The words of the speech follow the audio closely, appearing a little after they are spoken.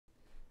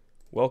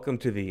Welcome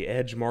to the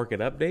Edge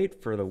Market Update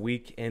for the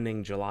week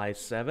ending July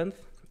 7th.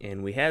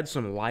 And we had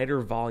some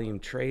lighter volume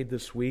trade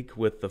this week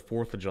with the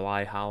 4th of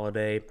July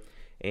holiday.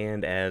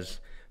 And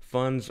as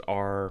funds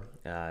are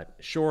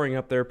shoring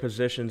up their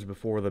positions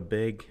before the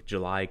big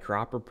July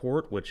crop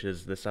report, which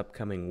is this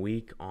upcoming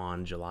week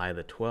on July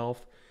the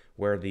 12th,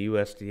 where the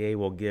USDA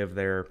will give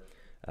their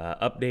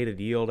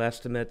updated yield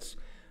estimates.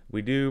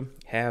 We do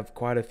have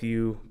quite a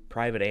few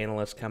private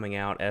analysts coming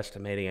out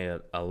estimating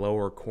a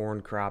lower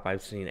corn crop.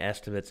 I've seen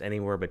estimates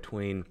anywhere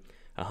between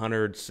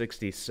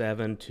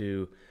 167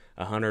 to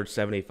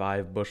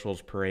 175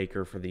 bushels per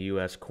acre for the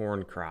U.S.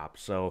 corn crop.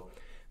 So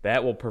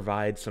that will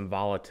provide some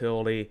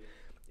volatility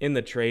in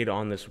the trade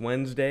on this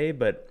Wednesday.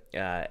 But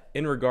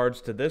in regards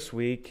to this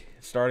week,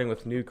 starting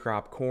with new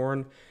crop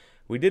corn,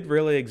 we did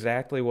really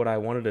exactly what I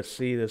wanted to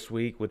see this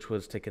week, which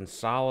was to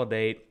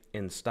consolidate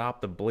and stop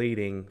the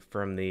bleeding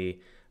from the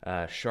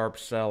sharp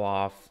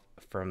sell-off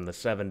from the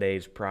 7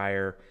 days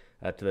prior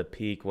to the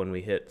peak when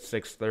we hit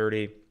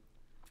 630.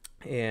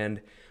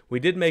 And we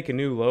did make a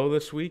new low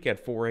this week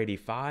at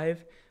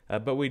 485,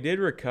 but we did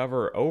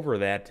recover over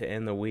that to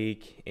end the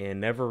week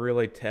and never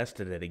really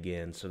tested it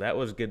again. So that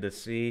was good to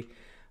see.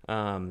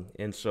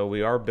 And so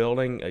we are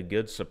building a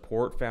good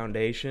support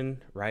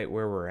foundation right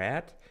where we're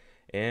at.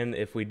 And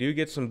if we do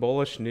get some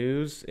bullish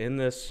news in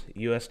this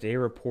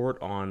USDA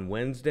report on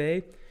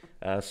Wednesday,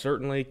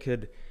 certainly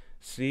could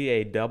see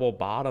a double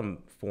bottom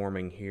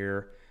forming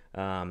here.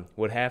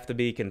 Would have to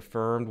be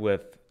confirmed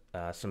with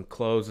some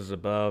closes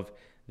above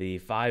the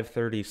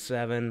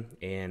 537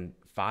 and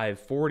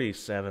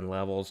 547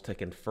 levels to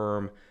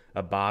confirm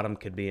a bottom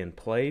could be in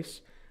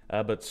place.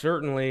 But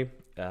certainly,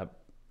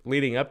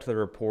 leading up to the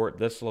report,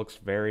 this looks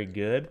very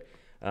good.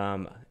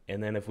 And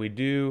then if we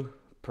do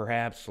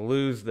perhaps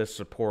lose this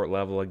support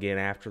level again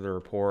after the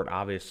report,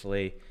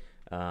 obviously,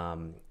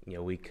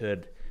 we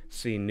could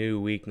see new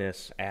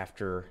weakness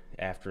after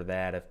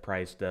that if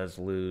price does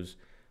lose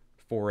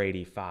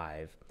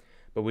 485.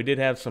 But we did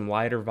have some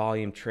lighter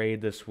volume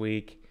trade this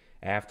week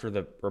after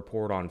the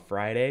report on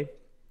Friday.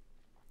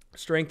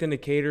 Strength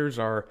indicators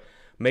are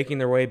making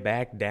their way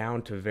back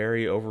down to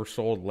very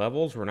oversold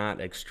levels. We're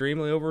not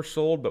extremely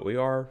oversold, but we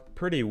are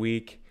pretty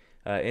weak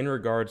in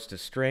regards to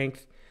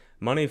strength.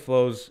 Money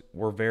flows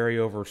were very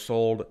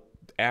oversold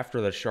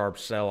after the sharp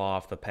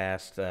sell-off the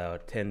past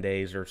 10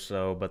 days or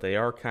so, but they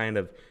are kind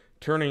of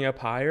turning up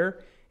higher.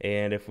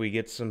 And if we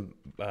get some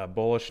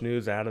bullish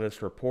news out of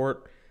this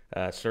report,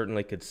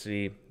 certainly could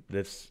see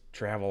this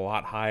travel a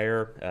lot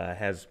higher,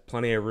 has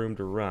plenty of room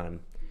to run.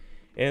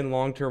 In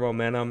long-term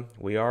momentum,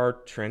 we are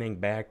trending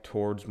back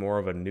towards more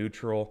of a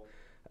neutral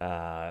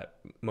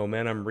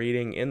momentum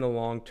reading in the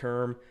long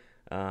term.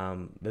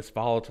 This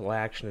volatile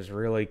action has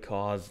really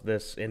caused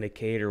this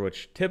indicator,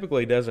 which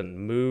typically doesn't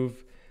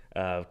move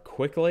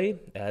quickly.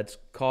 It's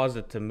caused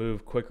it to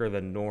move quicker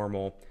than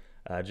normal,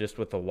 just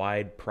with the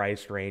wide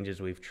price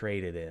ranges we've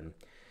traded in.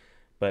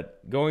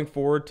 But going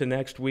forward to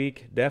next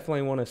week,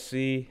 definitely want to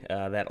see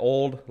that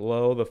old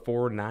low, the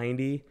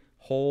 490,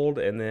 hold,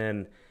 and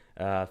then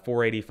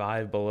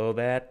 485 below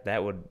that.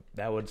 That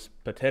would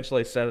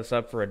potentially set us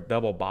up for a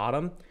double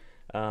bottom.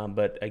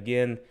 But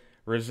again,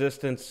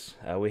 resistance,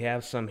 we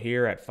have some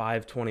here at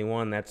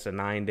 521. That's a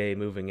 9-day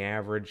moving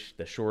average,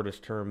 the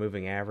shortest term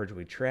moving average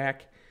we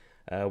track.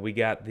 We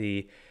got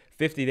the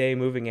 50-day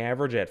moving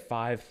average at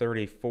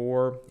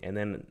 534, and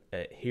then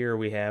here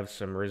we have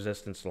some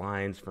resistance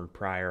lines from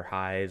prior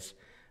highs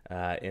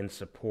and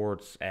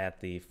supports at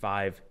the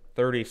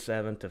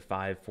 537 to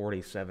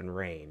 547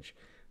 range.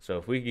 So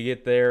if we could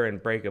get there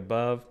and break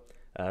above,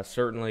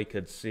 certainly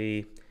could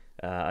see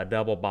a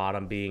double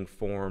bottom being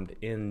formed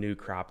in new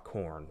crop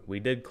corn. We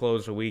did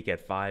close the week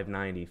at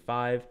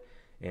 595,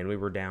 and we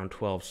were down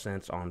 12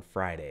 cents on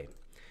Friday.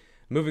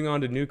 Moving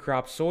on to new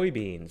crop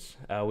soybeans.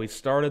 We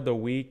started the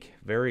week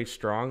very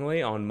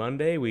strongly. On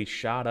Monday, we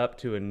shot up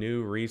to a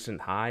new recent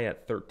high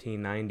at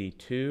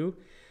 1392.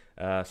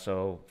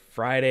 So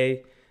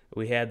Friday,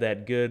 we had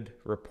that good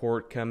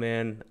report come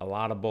in, a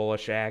lot of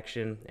bullish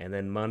action. And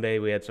then Monday,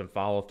 we had some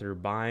follow-through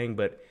buying.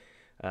 But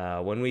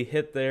when we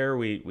hit there,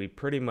 we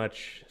pretty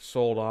much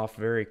sold off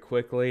very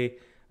quickly.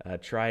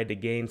 Tried to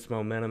gain some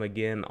momentum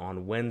again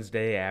on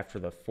Wednesday after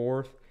the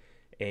 4th.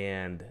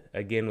 And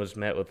again was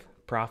met with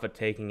profit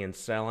taking and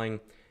selling,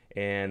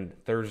 and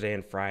Thursday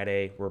and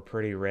Friday were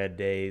pretty red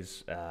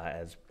days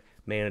as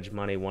managed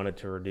money wanted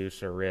to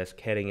reduce their risk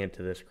heading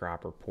into this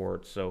crop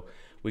report. So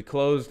we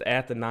closed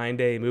at the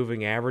 9-day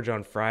moving average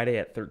on Friday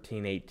at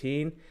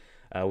 1318.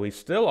 We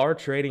still are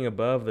trading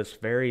above this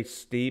very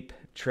steep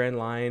trend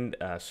line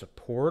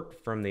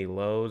support from the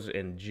lows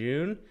in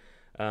June.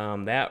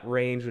 That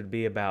range would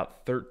be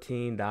about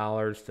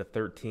 $13 to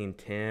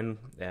 $13.10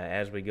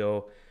 as we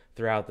go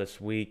throughout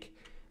this week.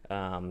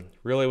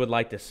 Really would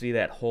like to see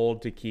that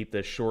hold to keep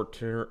the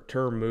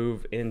short-term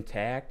move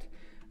intact.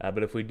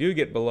 But if we do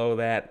get below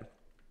that,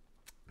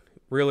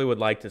 really would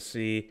like to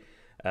see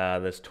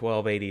this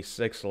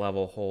 1286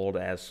 level hold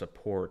as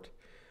support.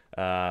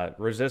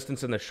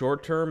 Resistance in the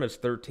short term is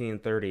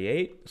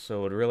 1338,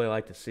 so would really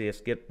like to see us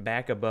get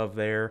back above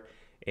there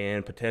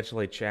and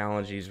potentially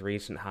challenge these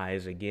recent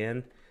highs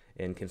again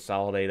and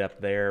consolidate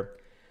up there.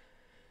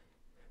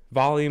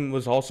 Volume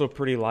was also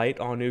pretty light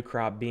on new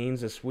crop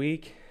beans this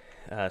week.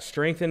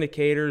 Strength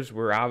indicators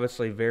were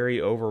obviously very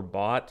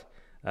overbought.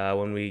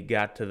 When we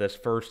got to this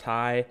first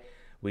high,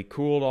 we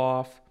cooled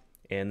off,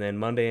 and then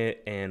Monday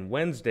and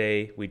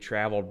Wednesday we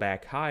traveled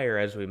back higher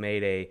as we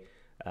made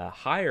a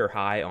higher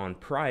high on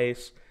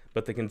price.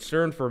 But the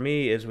concern for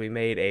me is we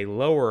made a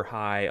lower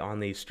high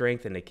on these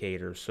strength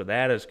indicators, so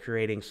that is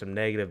creating some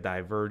negative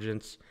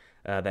divergence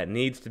that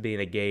needs to be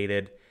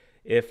negated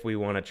if we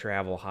want to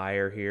travel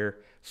higher here.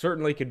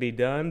 Certainly could be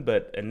done,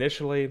 but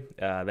initially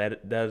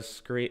that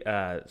does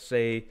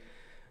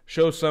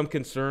show some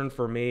concern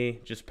for me,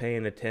 just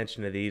paying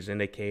attention to these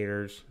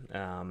indicators.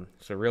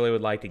 So really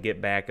would like to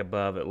get back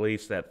above at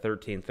least that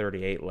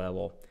 1338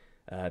 level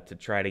to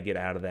try to get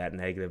out of that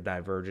negative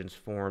divergence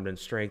formed in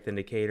strength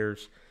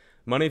indicators.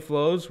 Money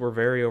flows were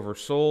very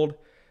oversold,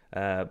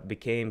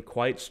 became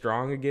quite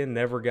strong again,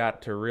 never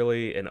got to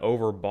really an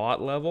overbought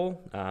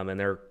level, and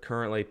they're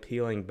currently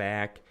peeling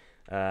back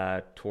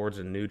towards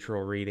a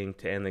neutral reading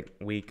to end the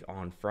week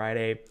on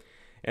Friday.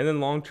 And then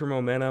long-term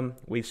momentum,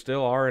 we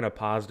still are in a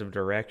positive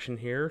direction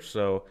here,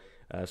 so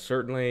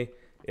certainly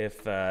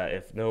if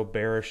no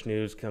bearish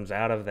news comes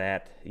out of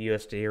that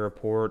USDA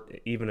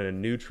report, even a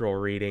neutral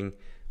reading,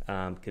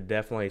 could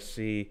definitely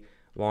see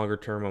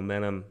longer-term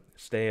momentum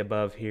stay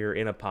above here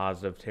in a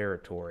positive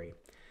territory.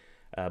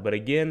 But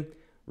again,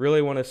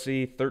 really want to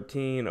see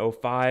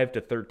 1305 to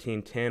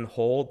 1310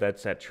 hold.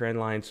 That's that trend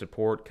line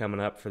support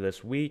coming up for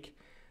this week.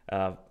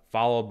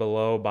 Followed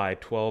below by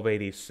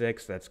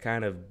 1286. That's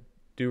kind of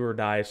do or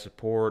die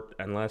support.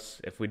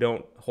 If we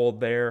don't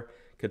hold there,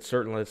 could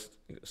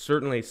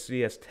certainly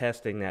see us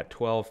testing that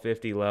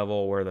 1250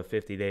 level where the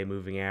 50-day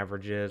moving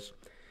average is.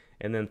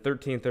 And then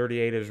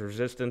 1338 is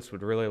resistance.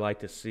 Would really like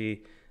to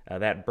see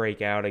that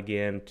break out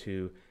again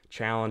to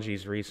challenge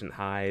these recent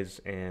highs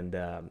and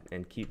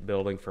keep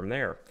building from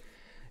there.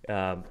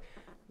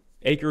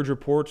 Acreage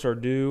reports are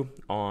due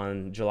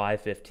on July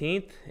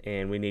 15th,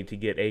 and we need to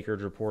get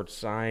acreage reports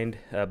signed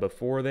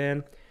before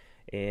then.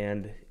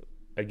 And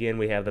again,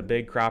 we have the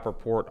big crop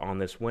report on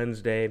this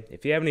Wednesday.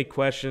 If you have any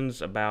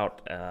questions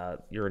about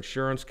your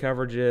insurance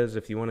coverages,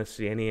 if you want to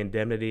see any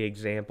indemnity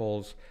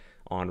examples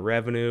on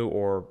revenue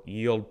or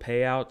yield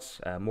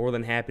payouts, more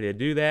than happy to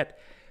do that.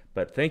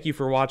 But thank you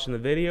for watching the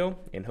video,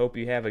 and hope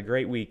you have a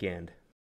great weekend.